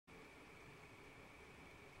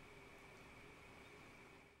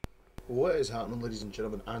What is happening, ladies and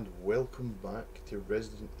gentlemen, and welcome back to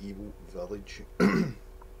Resident Evil Village.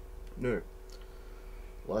 Now,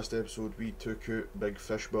 last episode we took out Big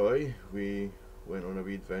Fish Boy. We went on a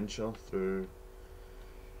wee adventure through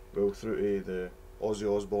to the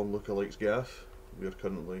Ozzy Osbourne lookalikes gaff. We are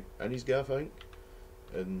currently in his gaff, I think.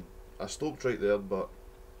 And I stopped right there, but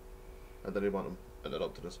I didn't want him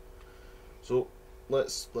interrupting us. So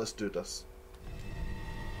let's do this.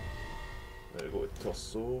 There we go to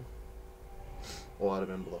Torso. Oh, I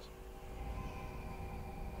remember this.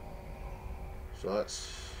 So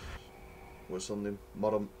that's... what's her name?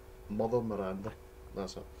 Mother Miranda.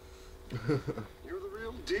 That's it. You're the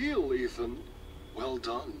real deal, Ethan. Well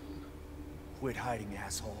done. Quit hiding,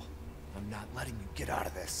 asshole. I'm not letting you get out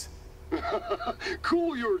of this.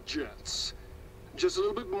 Cool your jets. Just a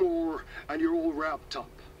little bit more, and you're all wrapped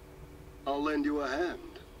up. I'll lend you a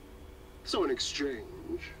hand. So in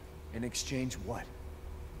exchange... In exchange what?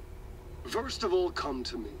 First of all, come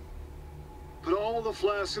to me. Put all the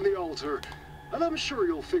flasks in the altar, and I'm sure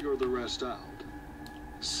you'll figure the rest out.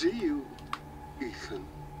 See you, Ethan.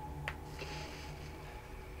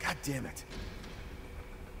 God damn it.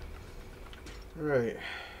 Right.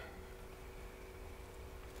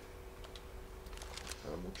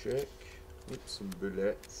 Ammo check. Need some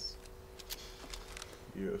bullets.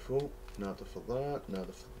 Beautiful. Nada for that,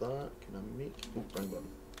 nada for that. Can I make... oh, wrong button.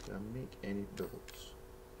 Can I make any bullets?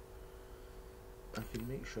 I can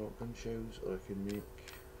make shotgun shells, or I can make...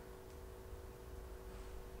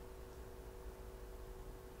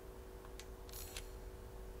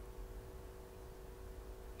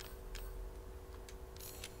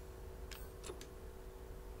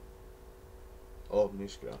 oh, no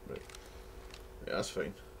scrap, right. Yeah, that's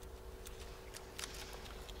fine.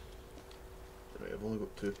 Right, I've only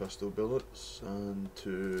got 2 pistol bullets and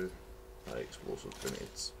 2 high explosive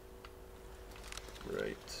grenades.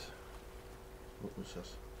 Right. What was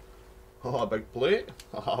this? Oh, a big plate?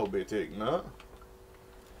 I'll be taking that.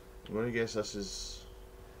 I'm gonna guess this is...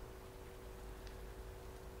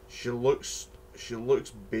 She looks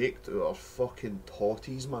baked out of fucking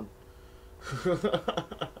totties, man.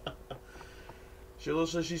 She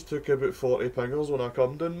looks like she's took about 40 pingers when I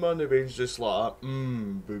come down, man. The veins just like,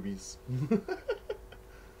 boobies.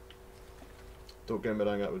 Don't get me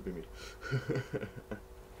wrong, that would be me.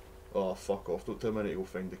 Oh, fuck off. Don't tell me I need to go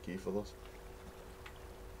find the key for this.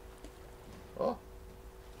 Oh.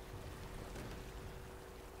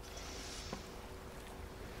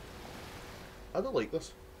 I don't like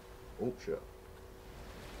this. Oh shit.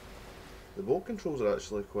 The bolt controls are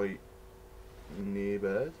actually quite nae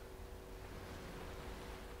bad.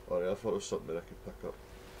 Oh yeah, I thought it was something that I could pick up.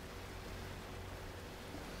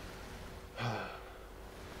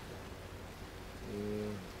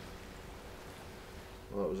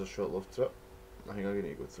 Well, that was a short-lived trip. I think I'm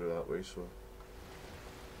going to go through that way, so...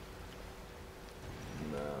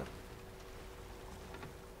 nah.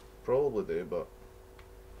 Probably do, but...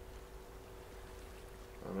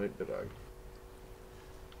 I might be wrong.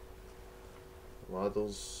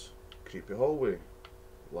 Ladders, creepy hallway.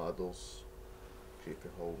 Ladders, creepy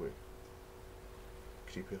hallway.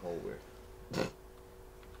 Creepy hallway. 2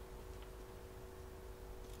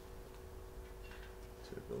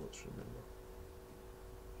 bullets, remember.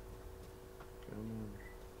 Come on.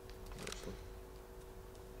 Actually.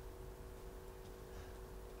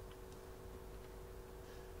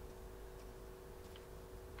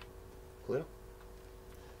 Clear?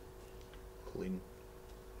 Clean.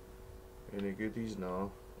 Any goodies?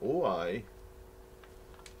 No. Oh aye.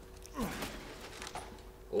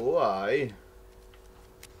 Oh aye.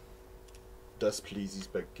 This pleases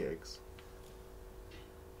big kegs.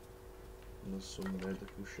 And there's some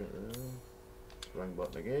medical shit there. Wrong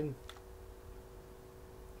button again.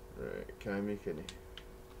 Right, can I make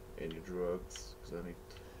any drugs? Because I need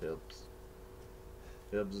herbs.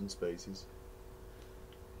 Herbs and spices.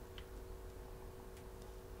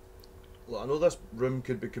 Look, I know this room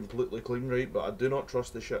could be completely clean, right? But I do not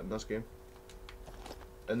trust the shit in this game.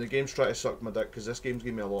 And the game's trying to suck my dick because this game's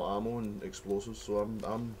giving me a lot of ammo and explosives, so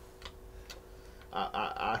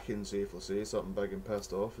I can safely say something big and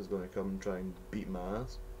pissed off is going to come and try and beat my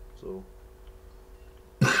ass. So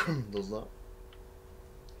there's that.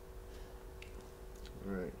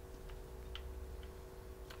 Right.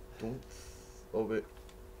 Don't. Oh wait.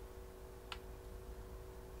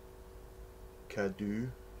 Cadu.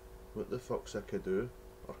 What the fuck's a cadu?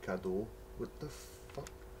 Or cado? What the fuck?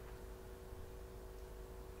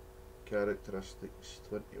 Characteristics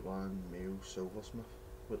 21 male silversmith.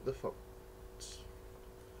 What the fuck?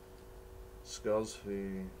 Scars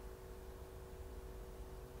for...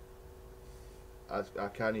 I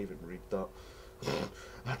can't even read that.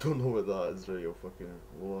 I don't know what that is, right? You'll fucking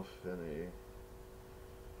low affinity.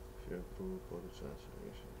 Field pool, body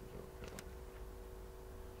transformation. Okay.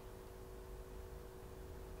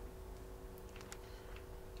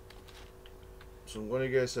 So I'm going to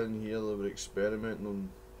guess in here they were experimenting on.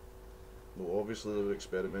 Well, obviously they were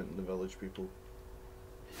experimenting the village people.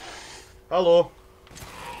 Hello!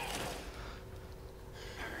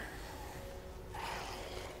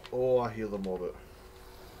 Oh, I hear them all.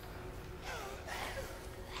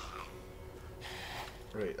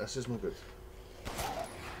 Right, this is no good.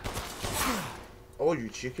 Oh, you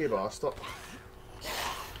cheeky bastard.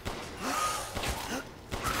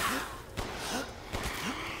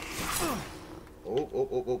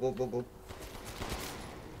 Oh.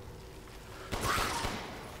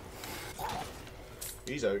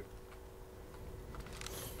 He's out.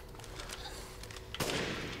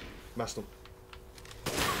 Missed him.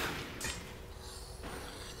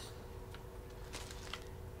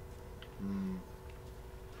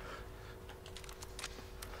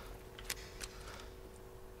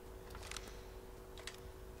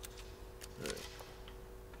 Right.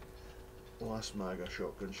 Last MAGA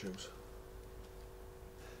shotgun shells.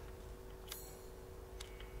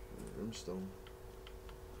 Brimstone.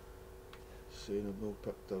 Saying I've no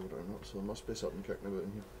picked over or not, so there must be something kicking about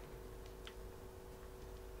in here.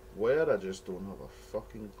 Where, I just don't have a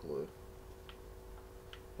fucking clue.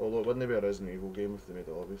 Although it wouldn't be a Resident Evil game if they made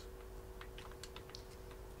it obvious.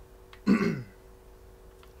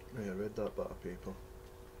 Right, I read that bit of paper.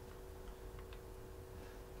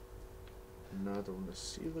 Nad on the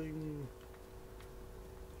ceiling.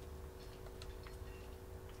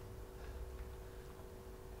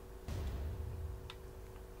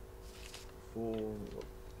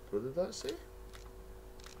 What did that say?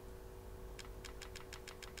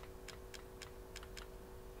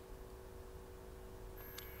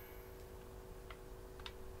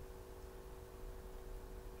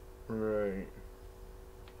 Right.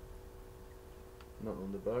 Nothing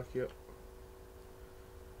on the back yet.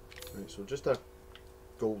 Right, so just a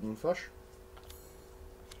golden fish.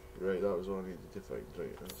 Right, that was all I needed to find.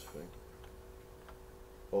 Right, that's fine.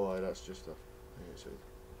 Oh, aye, that's just a thing outside.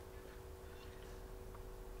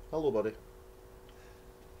 Hello, buddy.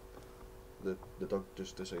 The dog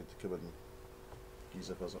just decided to come in and give us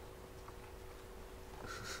a visit.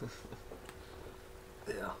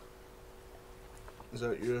 Yeah. Is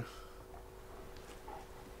that you?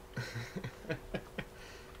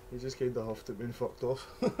 You just kinda huffed at me and fucked off.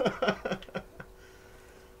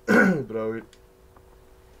 Brilliant. Right.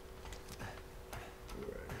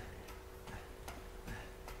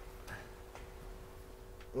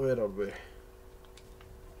 Where are we?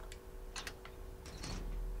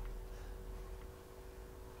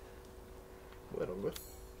 Where are we?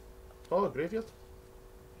 Oh, graveyard.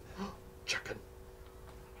 Chicken.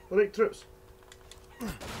 Alright, troops.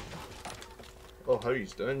 Oh, how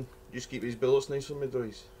he's doing? Just keep these bullets nice on me,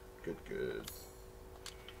 boys. Good.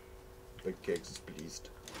 Big Kegs is pleased.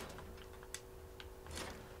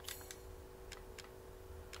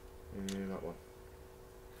 That one.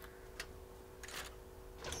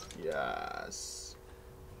 Yes.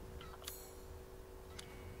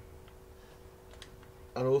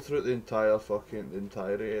 I know throughout the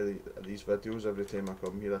entirety of these videos, every time I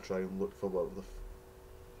come here I try and look for what the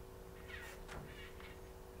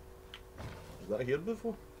was that here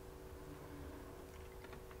before?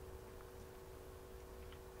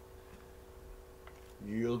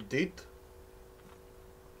 You're dead.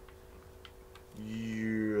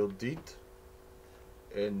 You're dead.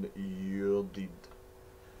 And you're dead.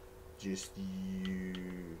 Just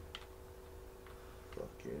you.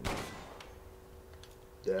 Fucking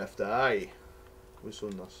death die. What's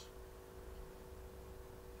on this?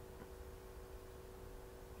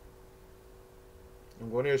 I'm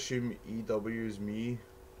going to assume EW is me.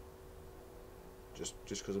 Just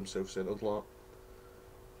because I'm self-centered like.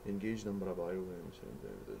 Engage number of bioweapons and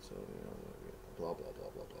evidence of blah blah blah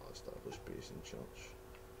blah blah. Establish base in church.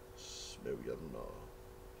 Smell your gnaw.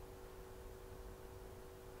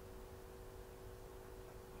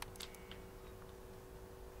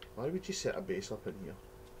 Why would you set a base up in here?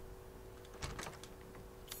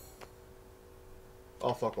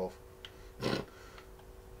 Oh, fuck off.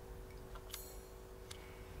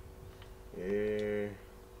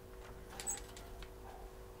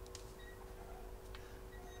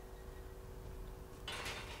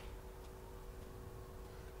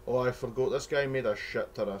 Oh, I forgot, this guy made a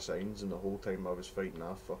shit ton of signs and the whole time I was fighting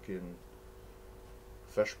a fucking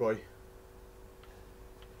fish boy.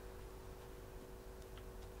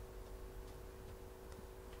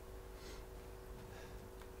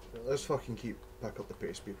 Let's fucking pick up the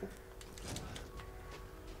pace, people.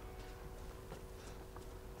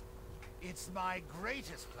 It's my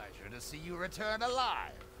greatest pleasure to see you return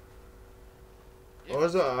alive. Oh,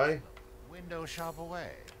 is it aye? Window shop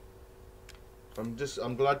away.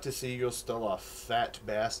 I'm glad to see you're still a fat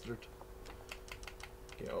bastard.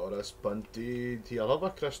 Get all this bunted. Here, have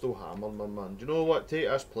a crystal hammer, my man. Do you know what? Take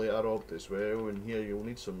this plate I robbed as well, and here you'll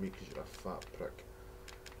need some meat because you're a fat prick.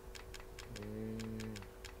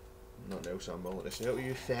 Nothing else I'm willing to sell to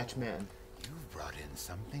you, fat man. You've brought in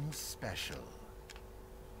something special.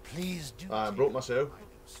 Please do. I broke myself. My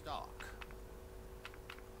new stock.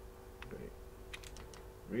 Right.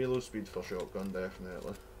 Reload speed for shotgun,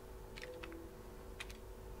 definitely.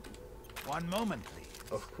 1 moment, please.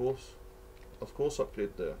 Of course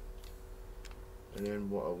upgrade there. And then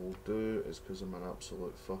what I will do is, because I'm an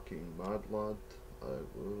absolute fucking mad lad, I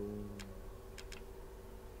will...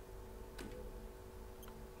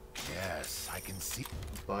 Yes, I can see.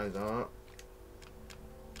 buy that.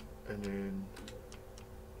 And then...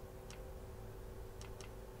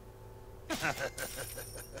 and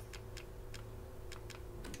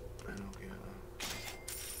I'll get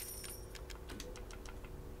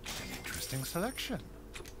An interesting selection.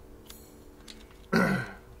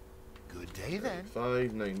 Good day then.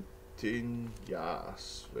 519,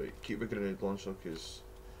 yes. Right, keep the grenade launcher because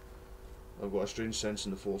I've got a strange sense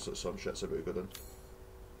in the force that some shit's about to go down.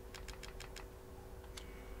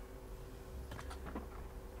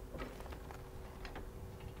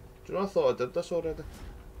 Do you know I thought I did this already?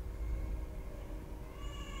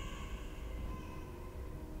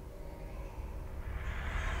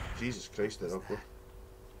 Jesus Christ, they're ugly.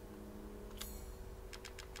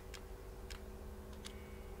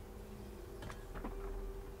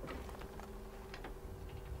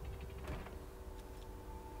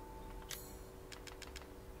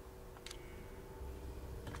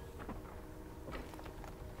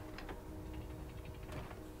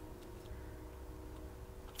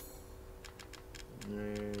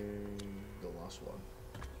 The last one.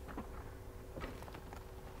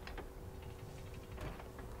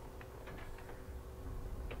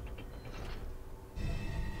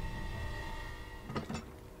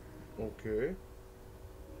 Okay.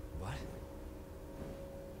 What?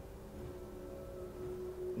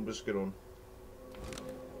 I'm just going on.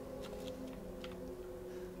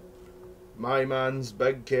 My man's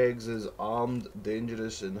Big Kegs is armed,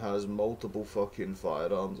 dangerous, and has multiple fucking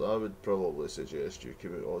firearms. I would probably suggest you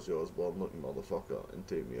commit Ozzy Osbourne looking motherfucker and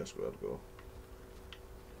take me a square go.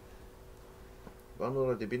 Have I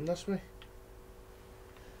already been this way?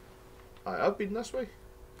 I've been this way.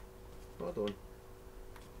 Hold on.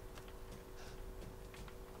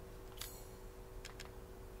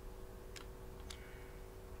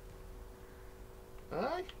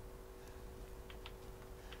 Aye.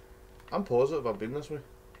 I'm positive I've been this way.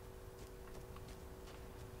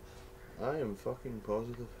 I am fucking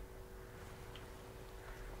positive.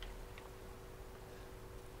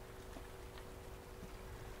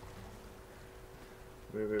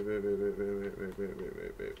 Wait.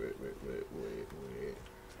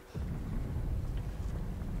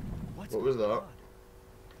 What was that?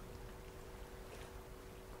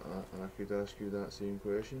 I could ask you that same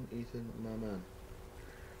question, Ethan, my man.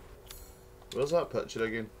 Where's that picture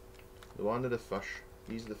again? The one of the fish.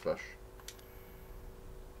 He's the fish.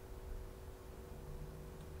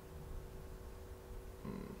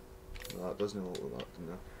 No, that doesn't look like that,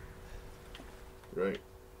 doesn't it? Right.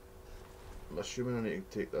 I'm assuming I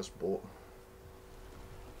need to take this boat.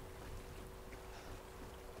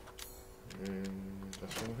 And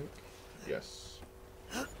this one, I think. Yes.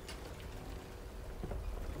 There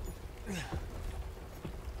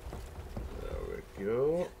we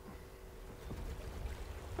go.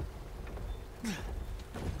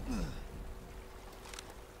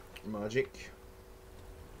 Magic.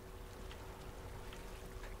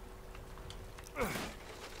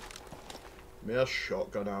 Mere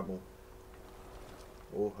shotgun ammo.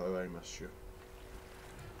 Oh, how I miss you.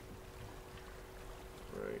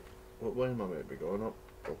 Right. What way am I meant to be going up?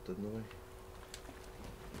 Up in the way.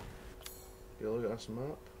 You look at this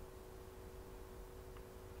map.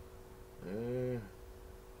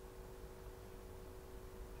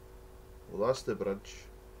 Well, that's the bridge.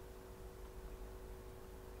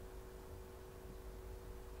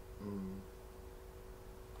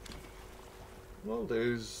 Well,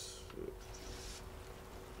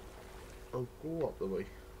 I'll go up the way.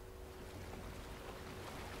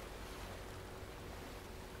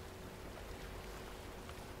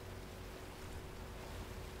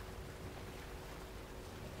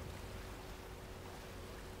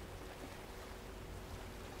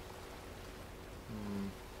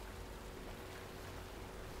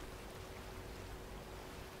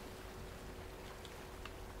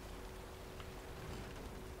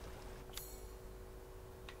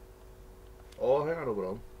 think I know where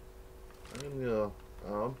I'm near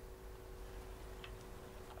arm.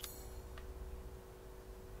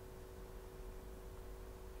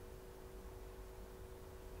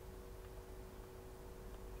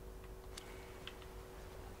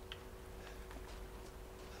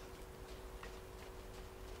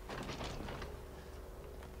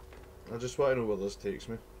 I just want to know where this takes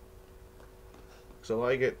me. Because I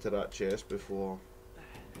want to get to that chest before.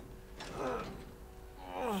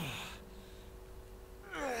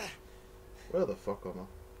 Where the fuck am I?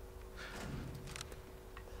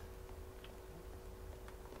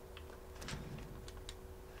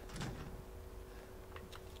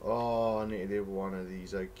 Oh, I need to do one of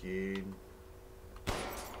these again.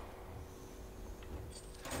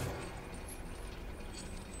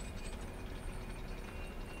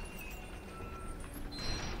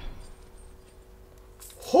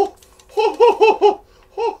 Ho! Ho ho ho ho!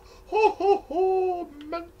 Ho ho ho ho!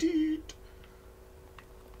 Minted!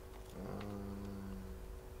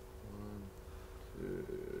 1, 2,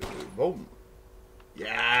 boom!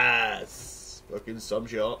 Yes! Fucking some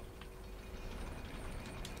shot.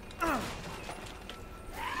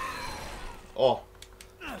 Oh.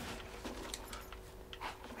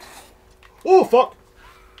 Oh fuck!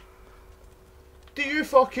 Do you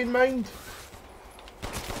fucking mind?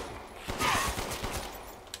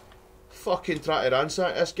 Fucking try to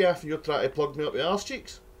ransack this gaff and you're trying to plug me up the arse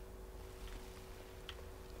cheeks?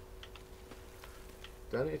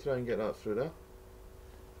 Do I need to try and get that through there?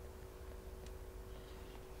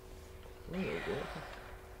 Oh, there we go.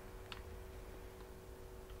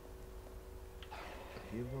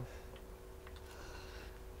 Here we go.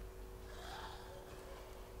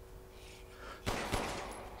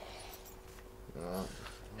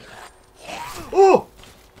 Oh!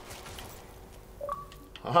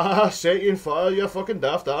 Haha, set you on fire, you fucking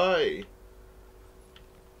daft eye!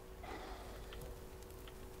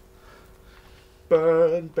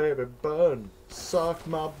 Burn, baby, burn. Suck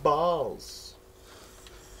my balls.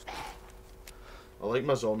 I like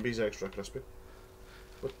my zombies extra crispy.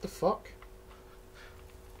 What the fuck?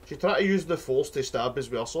 She tried to use the force to stab us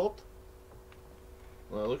with a sword.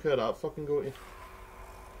 Well, look how that fucking got you.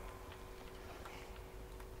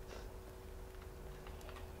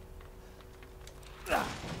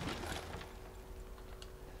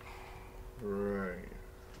 Right.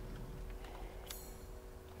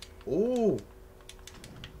 Oh!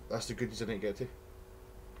 That's the goodies I didn't get to.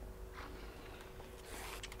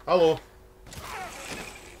 Hello!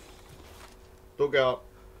 Don't get up.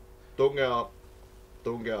 Don't get up.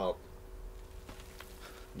 Don't get up.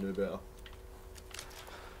 No better.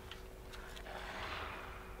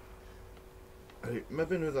 Right,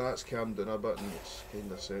 maybe now that that's calmed down a bit and it's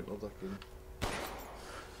kinda centred, I can...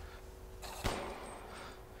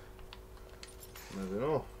 I don't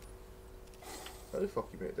know. How the fuck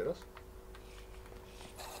you made this?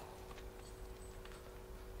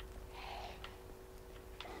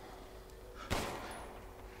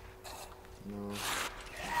 No.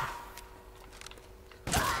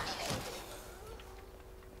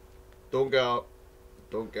 Don't get out.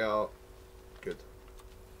 Don't get out. Good.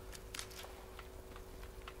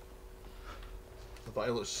 I thought I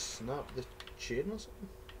looked snap the chain or something.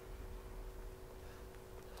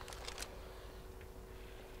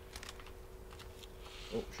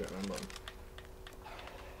 Oh shit, I'm button.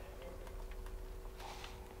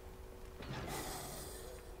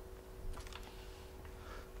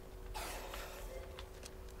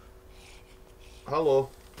 Hello.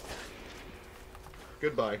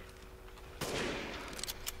 Goodbye.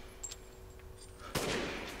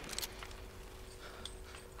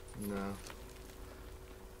 No.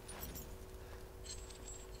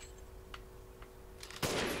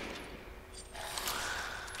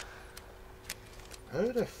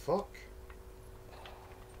 How the fuck?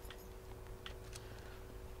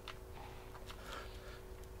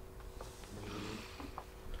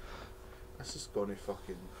 This is gonna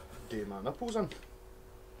fucking do my nipples in.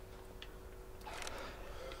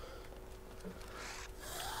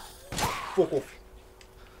 Fuck off.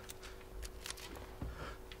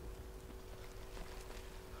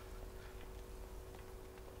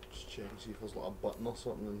 Just check and see if there's like a button or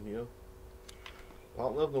something in here.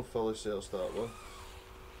 Apparently I've no fully set to start with.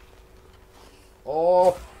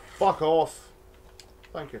 Oh, fuck off.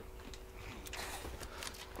 Thank you.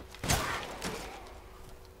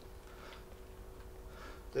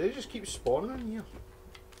 Do they just keep spawning in here?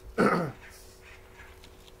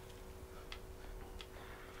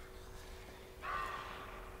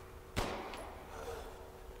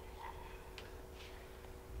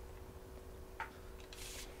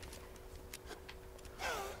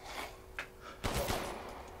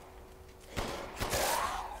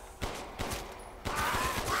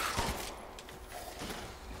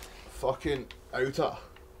 fucking outer.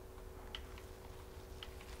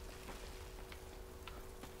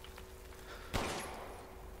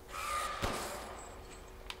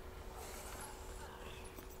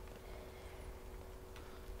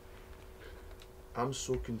 I'm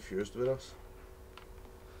so confused with this.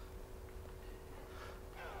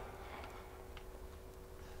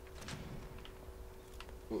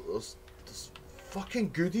 There's fucking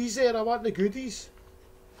goodies there. I want the goodies.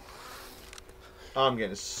 I'm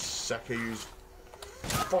getting sick of you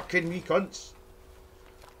fucking wee cunts.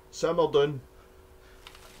 Simmer down.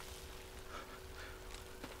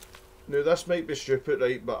 Now this might be stupid,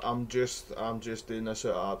 right, but I'm just doing this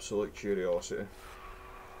out of absolute curiosity.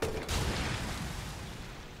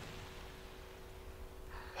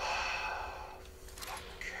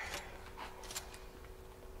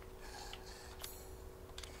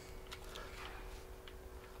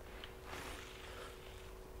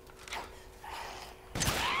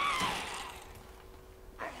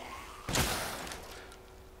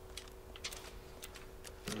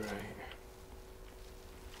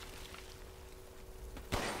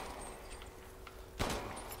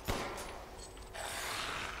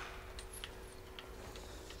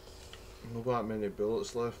 Not that many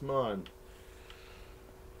bullets left, man.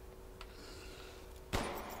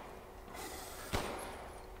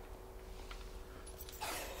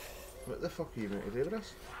 What the fuck are you meant to do with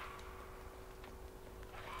this?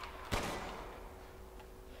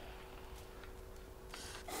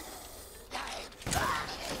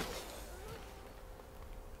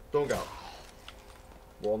 Don't go.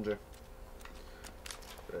 Warned you.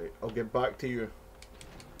 Right, I'll get back to you.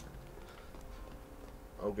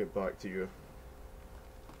 I'll get back to you.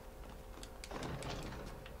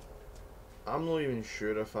 I'm not even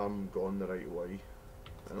sure if I'm going the right way,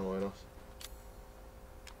 in all honesty.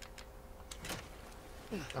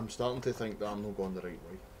 I'm starting to think that I'm not going the right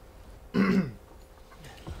way.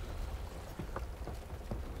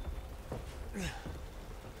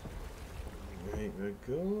 Right we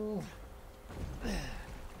go.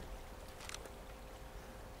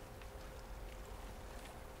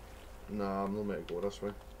 Nah, I'm not meant to go this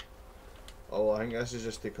way. Oh, I think this is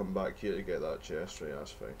just to come back here to get that chest. Right,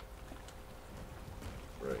 that's fine.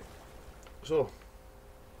 Right. So.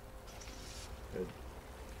 Head.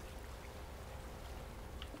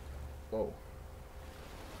 Oh.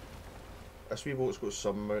 This wee boat's got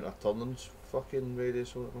some amount of turnings fucking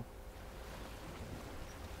radius on it though.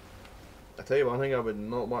 I tell you one thing, I would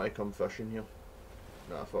not want to come fishing here.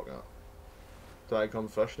 Nah, fuck that. Try to come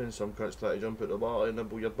fishing and some cunts try to jump out the water and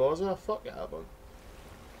nibble your balls off. Fuck it, man.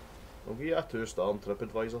 I'll give you a 2-star on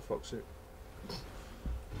TripAdvisor, fuck's sake.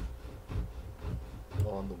 Oh,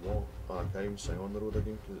 on the wall. Oh, I can't even sing on the road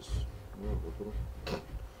again because it's not a road.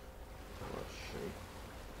 Oh, shit.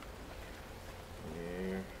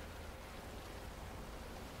 Yeah.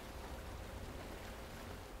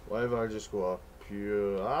 Why have I just go up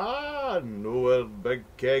here? Ah, know where Big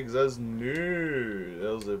Kegs is new.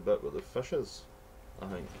 There's the bit where the fish is, I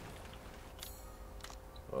think.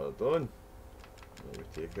 Well done. Let me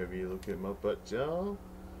take a wee look at my picture.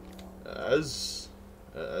 It is.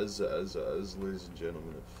 It is, it is, it is, ladies and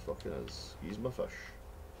gentlemen. It fucking is. He's my fish.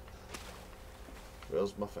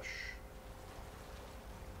 Where's my fish?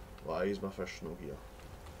 Why is my fish not here?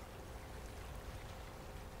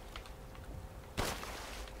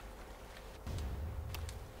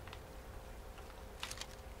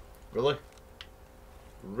 Really?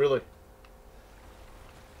 Really?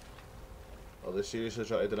 Are they seriously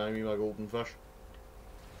trying to deny me my golden fish?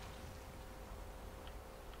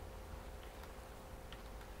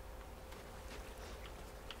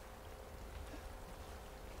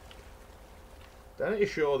 Do I need to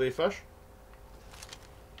shoot all the fish?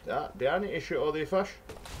 Do I need to shoot all the fish?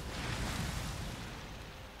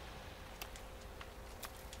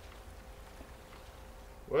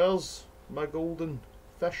 Where's my golden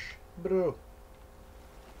fish, bro?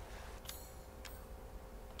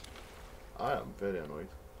 I am very annoyed.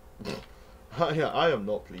 I am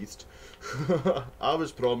not pleased. I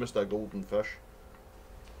was promised a golden fish.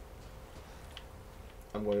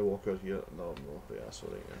 I'm going to walk out here. No, I'm not. Yeah,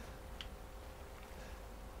 sorry. Yeah.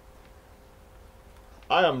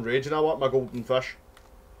 I am raging. I want my golden fish.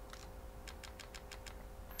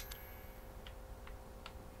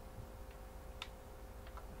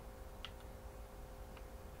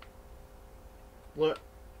 Look,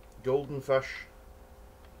 golden fish.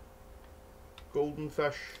 Golden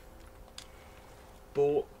fish.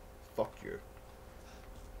 Boat. Fuck you.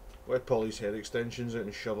 We'd pull his hair extensions out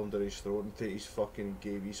and shove him down his throat and take his fucking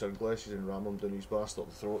gay wee sunglasses and ram him down his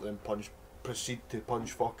bastard throat, then proceed to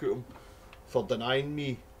punch fuck at him for denying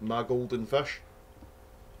me my golden fish.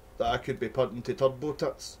 that I could be punting to turbo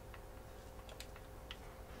tits.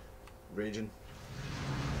 Raging.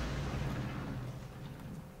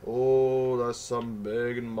 Oh, that's some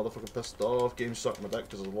big and motherfucking pissed off. Game sucked my dick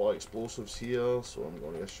because there's a lot of explosives here, so I'm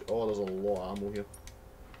going to... Oh, there's a lot of ammo here.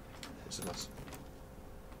 What's in this?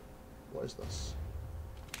 What is this?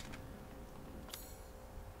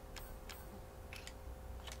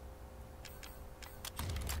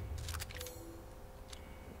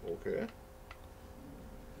 Okay.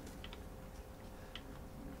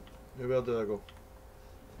 Now where do I go?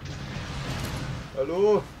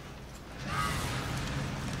 Hello?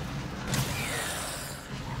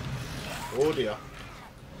 Oh dear.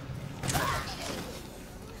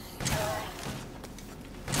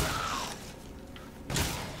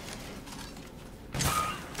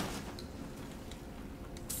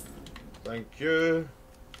 Thank you.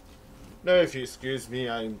 Now if you excuse me,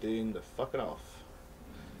 I'm doing the fucking off.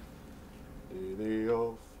 Day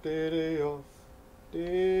off, day off,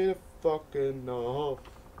 day fucking off.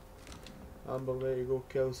 I'm ready to go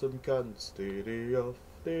kill some cunts. Day off,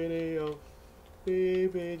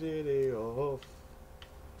 baby, day off.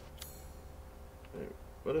 Right,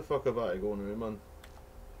 where the fuck have I gone now, man?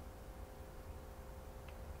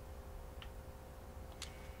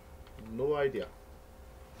 No idea.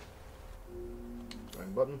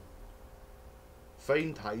 Wrong button.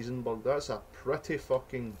 Find Heisenberg, that's a pretty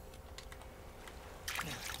fucking...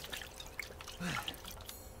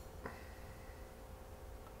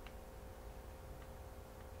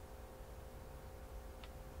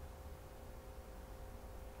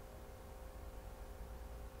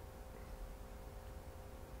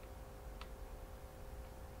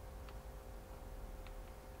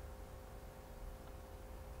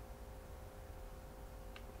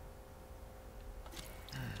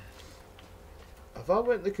 Have I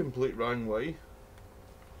went the complete wrong way?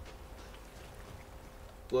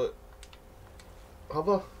 Look, have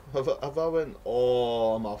I went?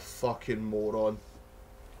 Oh, I'm a fucking moron.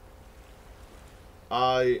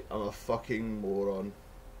 I am a fucking moron.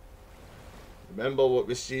 Remember what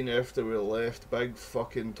we seen after we left big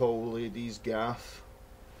fucking tall lady's gaff?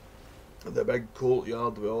 The big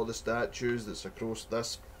courtyard with all the statues that's across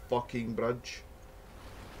this fucking bridge?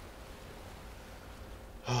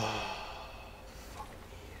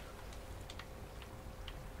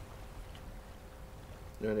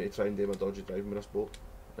 Now I need to try and do my dodgy driving with this boat.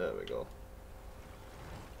 There we go.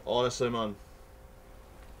 Honestly, man.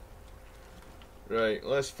 Right,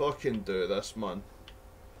 let's fucking do this, man.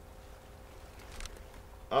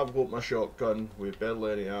 I've got my shotgun with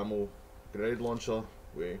barely any ammo, grenade launcher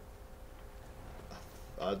with...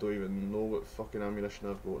 I don't even know what fucking ammunition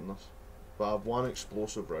I've got in this. But I have one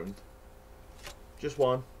explosive round. Just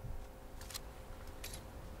one.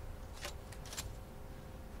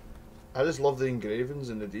 I just love the engravings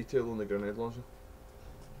and the detail on the grenade launcher.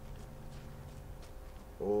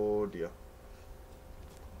 Oh dear.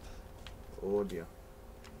 Oh dear.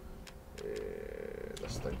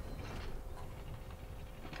 This thing.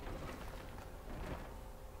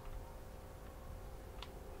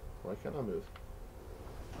 Why can't I move?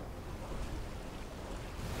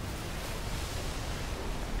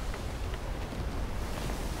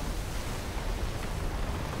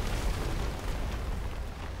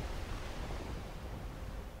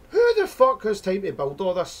 Who the fuck has time to build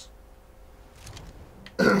all this?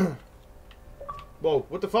 Whoa,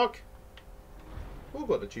 what the fuck? Oh,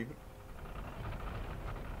 got an achievement.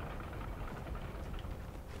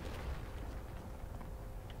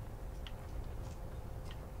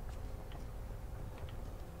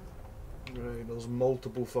 Right, there's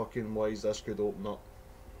multiple fucking ways this could open up.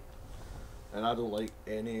 And I don't like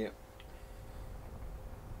any...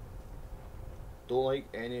 Don't like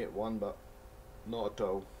any at one bit. Not at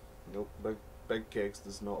all. Nope, Big Kegs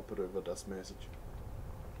does not approve of this message.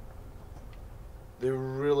 They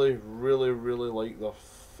really like their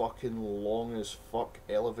fucking long as fuck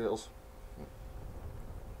elevators.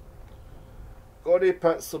 Gotta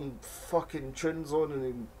put some fucking tunes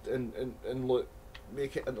on and look,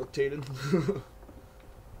 make it entertaining.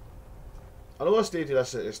 I know I stated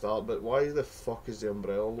this at the start, but why the fuck is the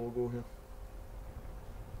umbrella logo here?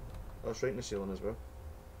 Oh, it's right in the ceiling as well.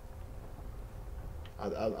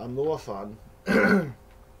 I'm not a fan.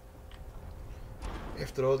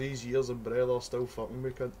 After all these years, Umbrella's still fucking me,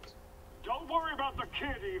 cunt. Don't worry about the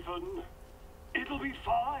kid, even. It'll be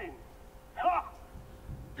fine. Ha!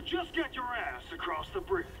 Just get your ass across the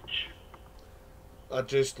bridge. I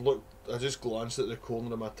just glanced at the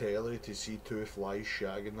corner of my telly to see two flies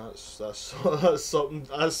shagging. That's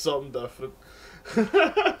something different.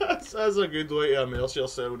 That's a good way to immerse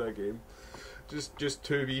yourself in a game. Just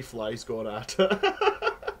two wee flies going at it.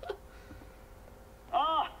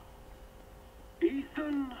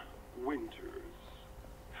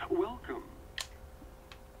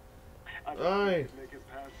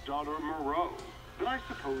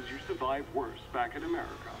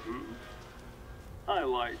 America, hmm? I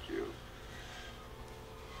like you.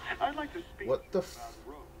 I'd like to speak What the about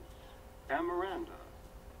Rose and Miranda.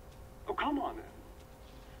 Oh, come on in.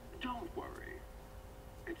 Don't worry.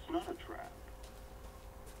 It's not a trap.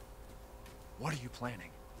 What are you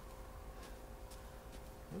planning?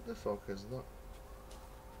 What the fuck is that?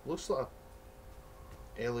 Looks like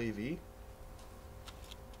a LAV.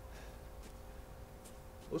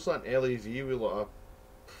 Looks like an LAV with like a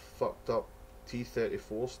fucked up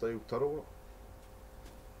T-34 style turret.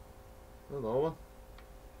 Another one.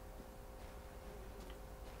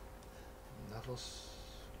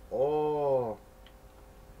 Oh.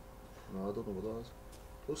 No, I don't know what that is.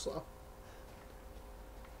 Looks like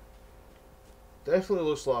definitely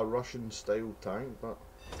looks like a Russian style tank, but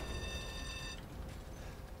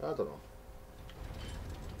I don't know.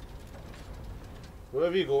 Where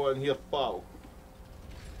have you got in here, pal?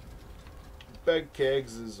 Big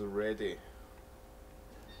Kegs is ready.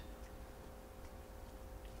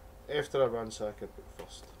 After I ransack it, but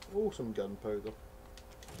first. Oh, some gunpowder.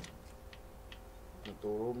 The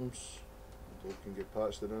door opens. The door can get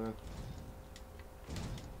patched in there.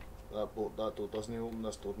 That door doesn't open.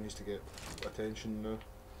 This door needs to get attention now.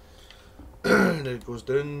 And it goes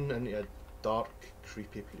down into a dark,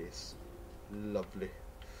 creepy place. Lovely.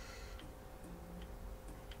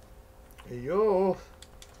 Hey yo!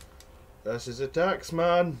 This is a tax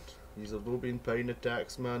man. He's a low been paying the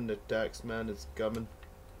tax man. The tax man is coming.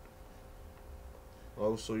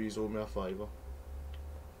 Also, he's owe me a $5.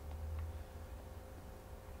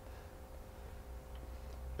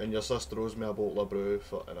 And your sister owes me a bottle of brew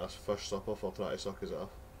for, and a fish supper for trying to suck his off.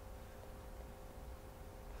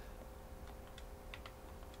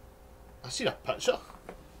 I seen a picture.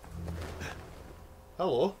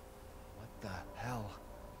 Hello. What the hell?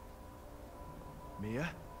 Mia?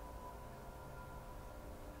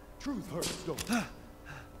 Truth hurts, don't it?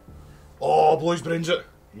 Oh, blows brains it.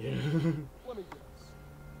 Let me guess.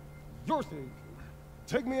 You're thinking,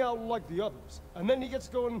 take me out like the others, and then he gets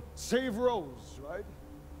to go and save Rose, right?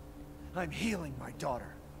 I'm healing my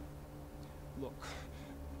daughter. Look,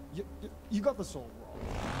 you got this all wrong.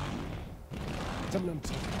 Tell me what I'm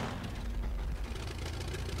telling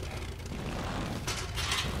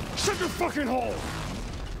you. Shut your fucking hole!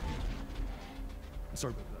 I'm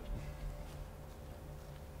sorry about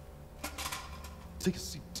that. Take a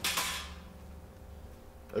seat.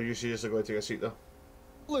 Are you seriously going to take a seat there?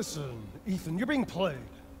 Listen, Ethan, you're being played.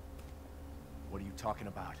 What are you talking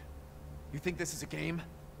about? You think this is a game?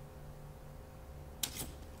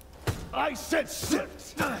 I said sit!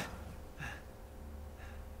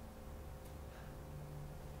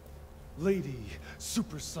 Lady,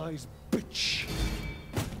 supersized bitch.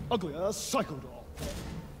 Ugly ass psycho doll.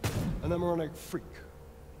 An embryonic freak.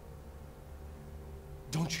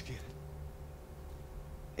 Don't you get it?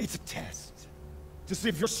 It's a test. To see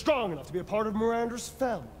if you're strong enough to be a part of Miranda's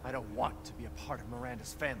family. I don't want to be a part of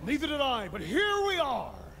Miranda's family. Neither did I, but here we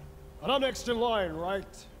are. And I'm next in line, right?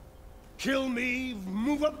 Kill me,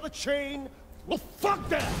 move up the chain. Well, fuck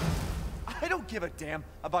that! I don't give a damn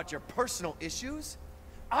about your personal issues.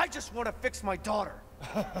 I just want to fix my daughter.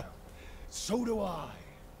 So do I.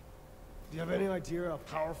 Do you have any idea how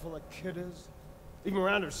powerful that kid is? Even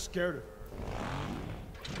Miranda's scared of her.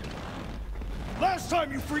 Last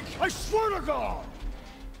time, you freak, I swear to God!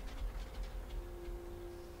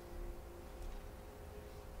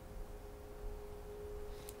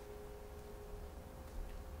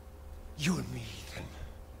 You and me, Ethan.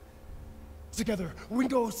 Together, we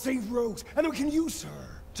can go save Rose, and we can use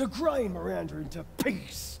her to grind Miranda into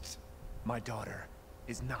paste. My daughter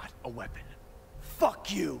is not a weapon.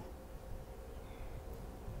 Fuck you!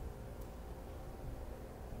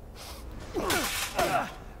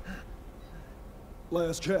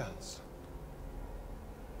 Last chance.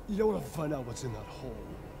 You don't want to find out what's in that hole.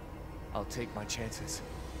 I'll take my chances.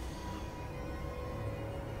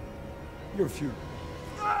 You're furious.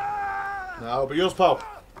 No, but yours, pal.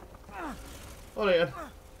 Alright then.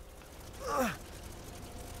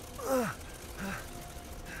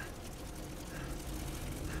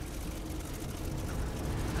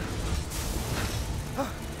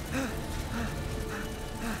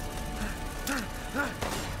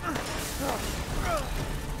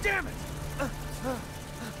 Damn it!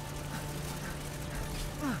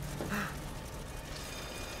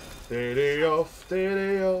 Steady off,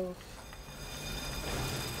 steady off.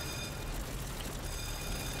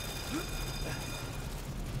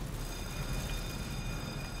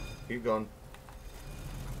 Keep going.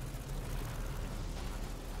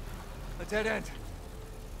 A dead end.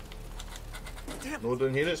 Damn. No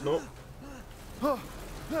down here, it's not.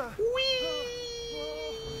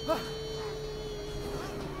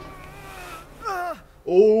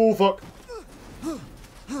 Oh, fuck.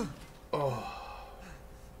 Oh.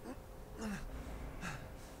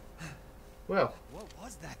 Well. What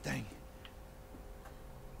was that thing?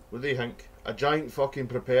 What do you think? A giant fucking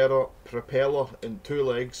propeller in 2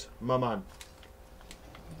 legs, my man.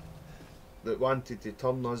 That wanted to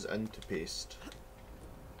turn us into paste.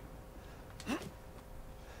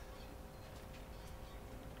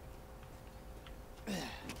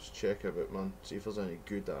 Let's check a bit, man. See if there's any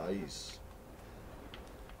good eyes.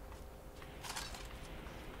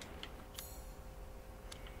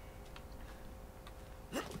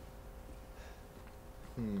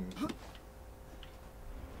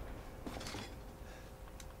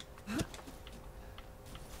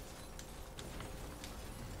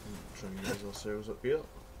 Try and raise ourselves up here.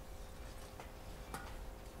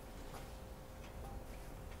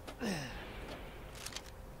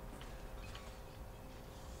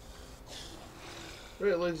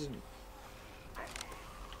 Right, ladies and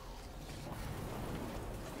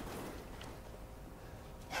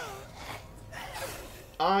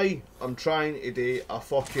I am trying to do a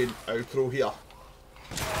fucking outro here.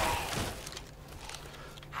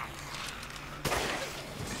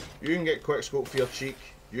 You can get quick scope for your cheek.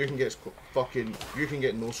 You can get you can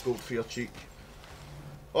get no scope for your cheek.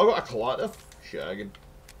 Oh, I got a clatter. Shagging.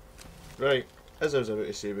 Right, as I was about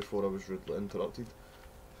to say before I was rudely interrupted.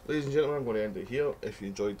 Ladies and gentlemen, I'm going to end it here. If you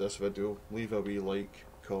enjoyed this video, leave a wee like,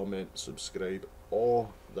 comment, subscribe,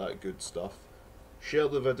 all that good stuff. Share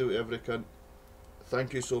the video to every cunt.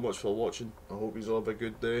 Thank you so much for watching. I hope you all have a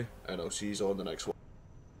good day, and I'll see you on the next one.